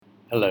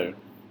Hello,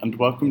 and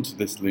welcome to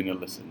this Lunar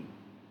Listen.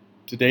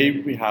 Today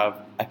we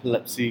have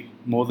Epilepsy,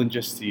 More Than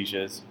Just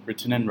Seizures,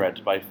 written and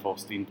read by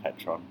Faustine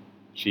Petron,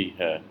 she,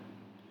 her.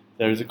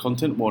 There is a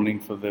content warning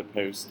for the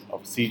post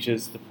of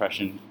seizures,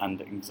 depression,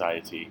 and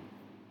anxiety.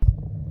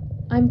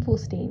 I'm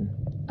Faustine.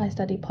 I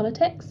study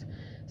politics,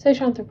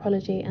 social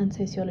anthropology, and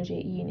sociology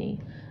at uni,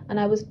 and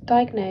I was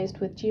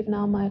diagnosed with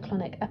juvenile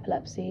myoclonic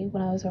epilepsy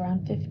when I was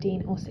around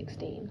 15 or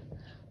 16.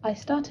 I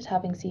started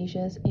having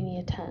seizures in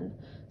year 10,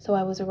 so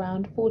I was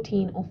around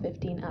 14 or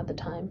 15 at the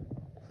time.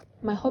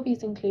 My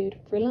hobbies include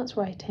freelance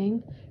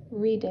writing,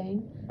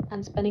 reading,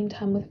 and spending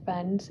time with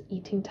friends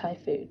eating Thai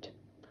food.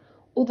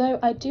 Although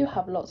I do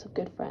have lots of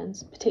good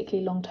friends,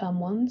 particularly long-term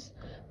ones,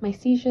 my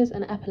seizures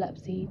and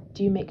epilepsy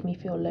do make me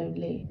feel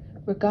lonely,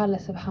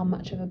 regardless of how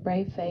much of a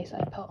brave face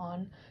I put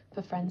on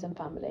for friends and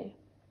family.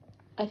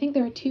 I think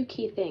there are two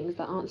key things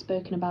that aren't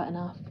spoken about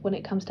enough when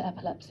it comes to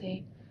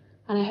epilepsy,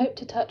 and I hope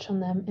to touch on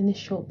them in this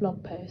short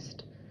blog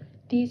post.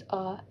 These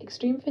are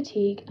extreme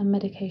fatigue and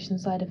medication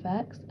side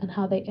effects and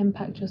how they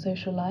impact your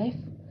social life,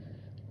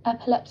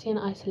 epilepsy and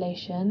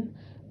isolation,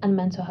 and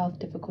mental health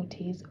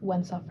difficulties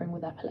when suffering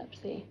with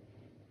epilepsy.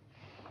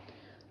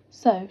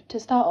 So, to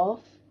start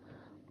off,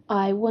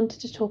 I wanted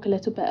to talk a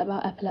little bit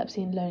about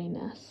epilepsy and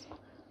loneliness.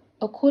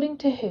 According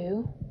to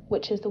WHO,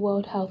 which is the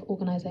World Health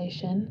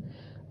Organization,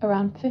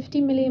 around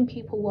 50 million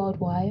people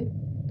worldwide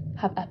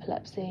have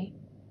epilepsy.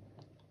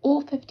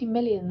 All 50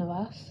 million of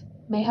us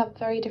may have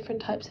very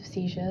different types of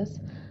seizures,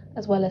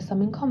 as well as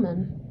some in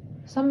common.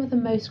 Some of the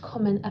most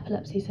common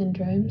epilepsy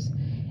syndromes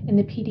in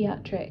the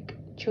pediatric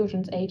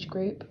children's age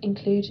group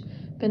include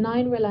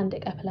benign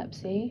Rolandic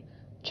epilepsy,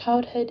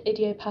 childhood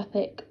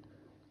idiopathic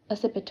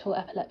occipital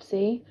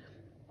epilepsy,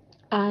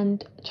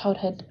 and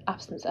childhood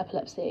absence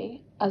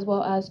epilepsy, as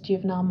well as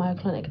juvenile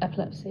myoclonic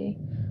epilepsy,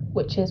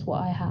 which is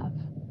what I have.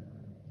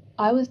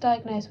 I was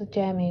diagnosed with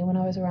JME when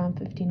I was around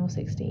 15 or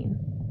 16.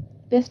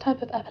 This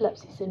type of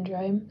epilepsy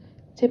syndrome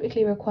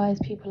typically requires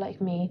people like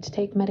me to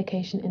take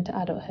medication into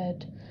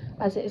adulthood,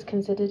 as it is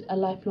considered a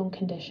lifelong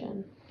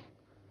condition.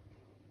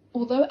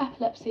 Although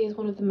epilepsy is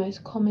one of the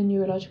most common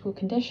neurological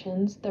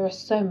conditions, there are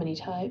so many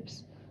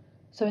types,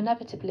 so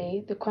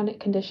inevitably the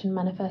chronic condition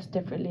manifests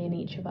differently in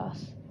each of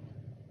us.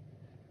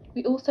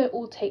 We also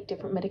all take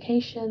different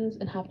medications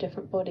and have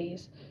different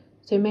bodies,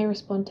 so may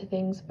respond to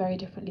things very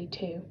differently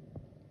too.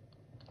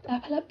 The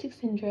epileptic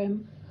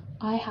syndrome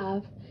I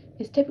have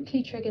is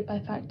typically triggered by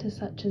factors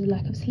such as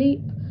lack of sleep,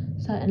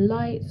 certain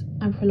lights,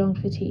 and prolonged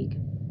fatigue.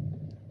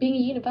 Being a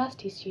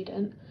university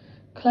student,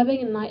 clubbing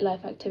and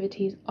nightlife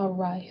activities are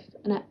rife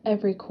and at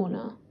every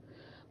corner,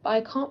 but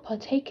I can't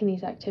partake in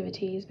these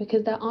activities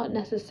because there aren't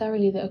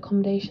necessarily the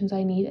accommodations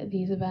I need at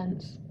these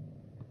events.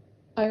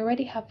 I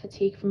already have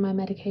fatigue from my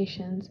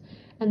medications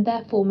and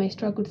therefore may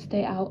struggle to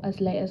stay out as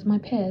late as my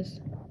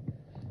peers.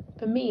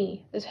 For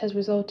me, this has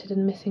resulted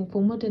in missing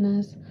formal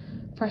dinners,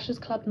 freshers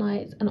club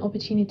nights, and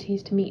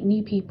opportunities to meet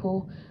new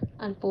people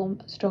and form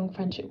strong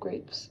friendship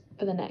groups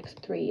for the next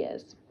 3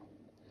 years.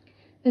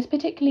 This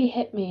particularly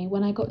hit me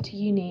when I got to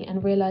uni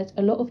and realised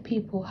a lot of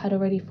people had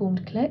already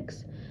formed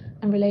cliques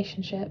and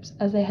relationships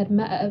as they had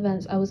met at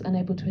events I was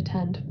unable to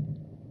attend.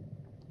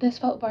 This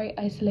felt very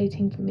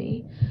isolating for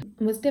me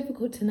and was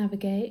difficult to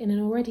navigate in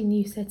an already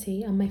new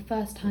city and my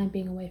first time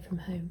being away from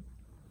home.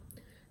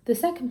 The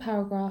second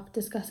paragraph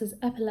discusses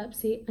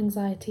epilepsy,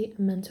 anxiety,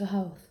 and mental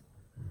health.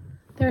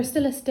 There is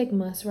still a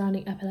stigma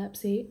surrounding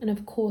epilepsy and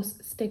of course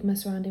stigma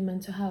surrounding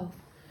mental health.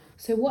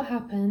 So what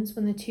happens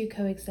when the two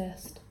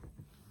coexist?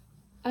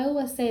 I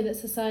always say that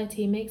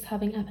society makes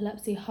having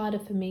epilepsy harder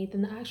for me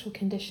than the actual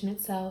condition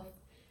itself.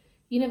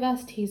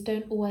 Universities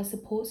don't always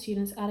support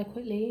students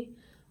adequately,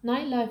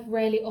 nightlife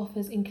rarely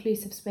offers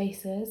inclusive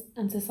spaces,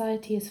 and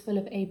society is full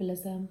of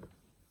ableism.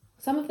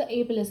 Some of the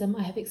ableism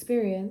I have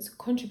experienced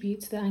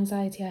contributes to the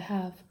anxiety I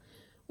have,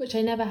 which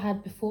I never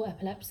had before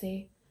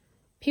epilepsy.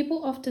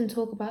 People often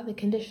talk about the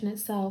condition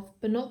itself,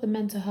 but not the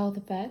mental health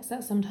effects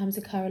that sometimes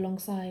occur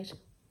alongside.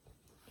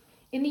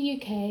 In the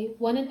UK,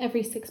 1 in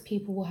every 6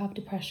 people will have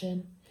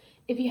depression.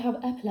 If you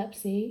have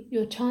epilepsy,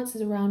 your chance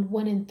is around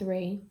 1 in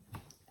 3,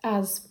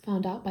 as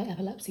found out by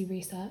epilepsy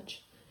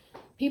research.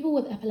 People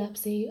with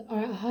epilepsy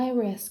are at a higher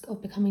risk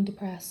of becoming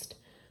depressed,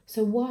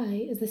 so why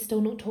is this still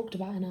not talked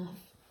about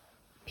enough?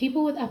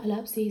 People with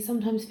epilepsy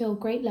sometimes feel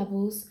great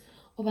levels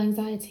of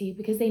anxiety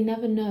because they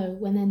never know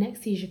when their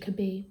next seizure could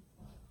be.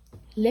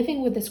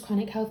 Living with this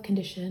chronic health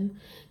condition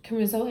can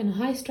result in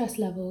high stress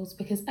levels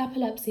because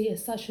epilepsy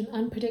is such an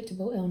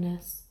unpredictable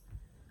illness.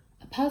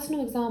 A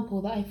personal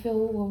example that I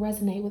feel will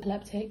resonate with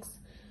epileptics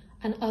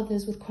and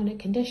others with chronic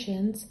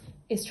conditions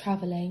is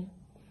travelling.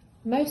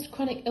 Most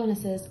chronic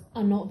illnesses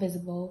are not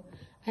visible,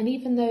 and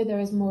even though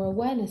there is more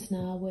awareness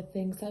now with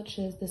things such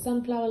as the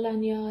Sunflower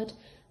Lanyard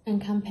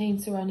and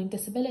campaigns surrounding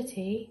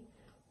disability,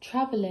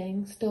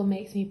 travelling still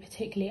makes me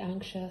particularly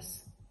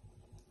anxious.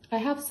 I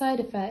have side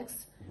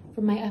effects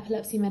from my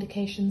epilepsy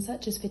medication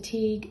such as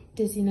fatigue,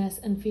 dizziness,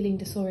 and feeling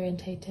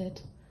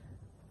disorientated.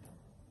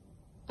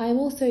 I am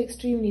also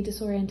extremely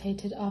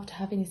disorientated after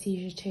having a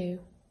seizure too.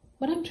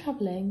 When I'm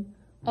travelling,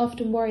 I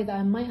often worry that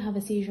I might have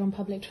a seizure on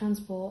public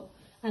transport,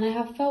 and I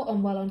have felt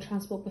unwell on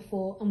transport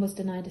before and was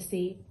denied a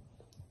seat.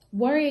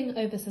 Worrying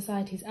over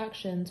society's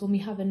actions when we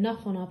have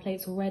enough on our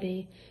plates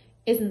already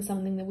isn't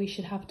something that we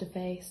should have to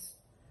face.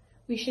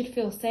 We should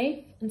feel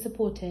safe and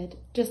supported,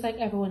 just like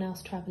everyone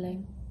else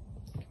travelling.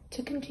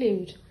 To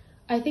conclude,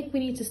 I think we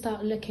need to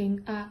start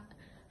looking at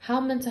how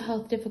mental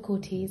health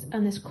difficulties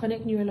and this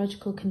chronic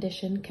neurological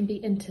condition can be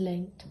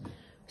interlinked,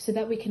 so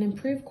that we can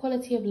improve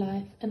quality of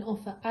life and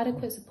offer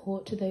adequate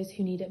support to those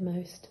who need it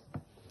most.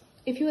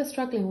 If you are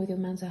struggling with your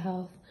mental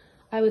health,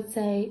 I would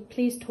say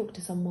please talk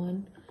to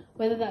someone,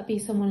 whether that be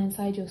someone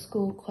inside your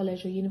school,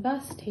 college or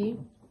university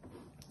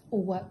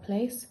or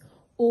workplace,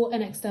 or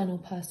an external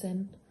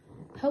person.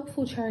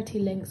 Helpful charity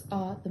links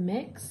are The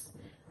Mix.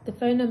 The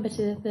phone number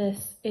to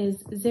this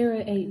is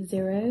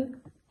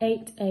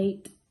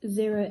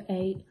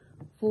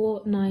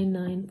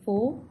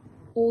 080-8808-4994,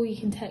 or you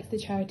can text the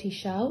charity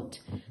Shout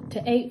to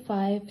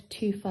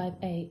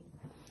 85258.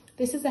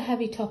 This is a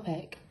heavy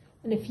topic,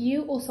 and if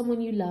you or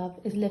someone you love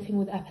is living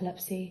with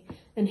epilepsy,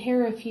 then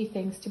here are a few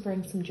things to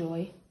bring some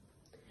joy.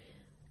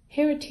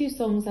 Here are 2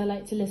 songs I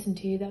like to listen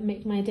to that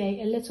make my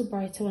day a little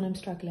brighter when I'm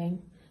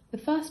struggling. The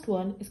first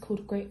one is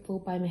called Grateful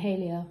by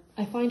Mahalia.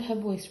 I find her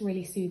voice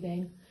really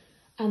soothing.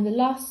 And the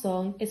last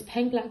song is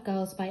Peng Black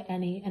Girls by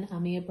Annie and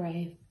Amia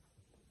Brave.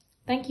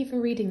 Thank you for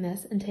reading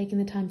this and taking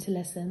the time to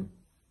listen.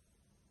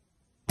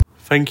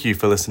 Thank you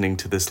for listening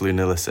to this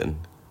Lunar Listen.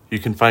 You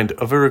can find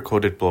other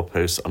recorded blog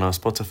posts on our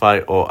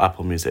Spotify or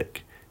Apple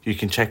Music. You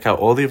can check out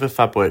all the other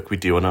fab work we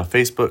do on our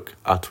Facebook,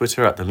 our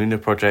Twitter at The Lunar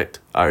Project,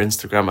 our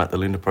Instagram at The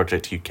Lunar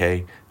Project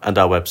UK, and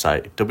our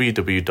website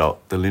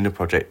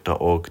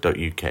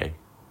www.thelunarproject.org.uk.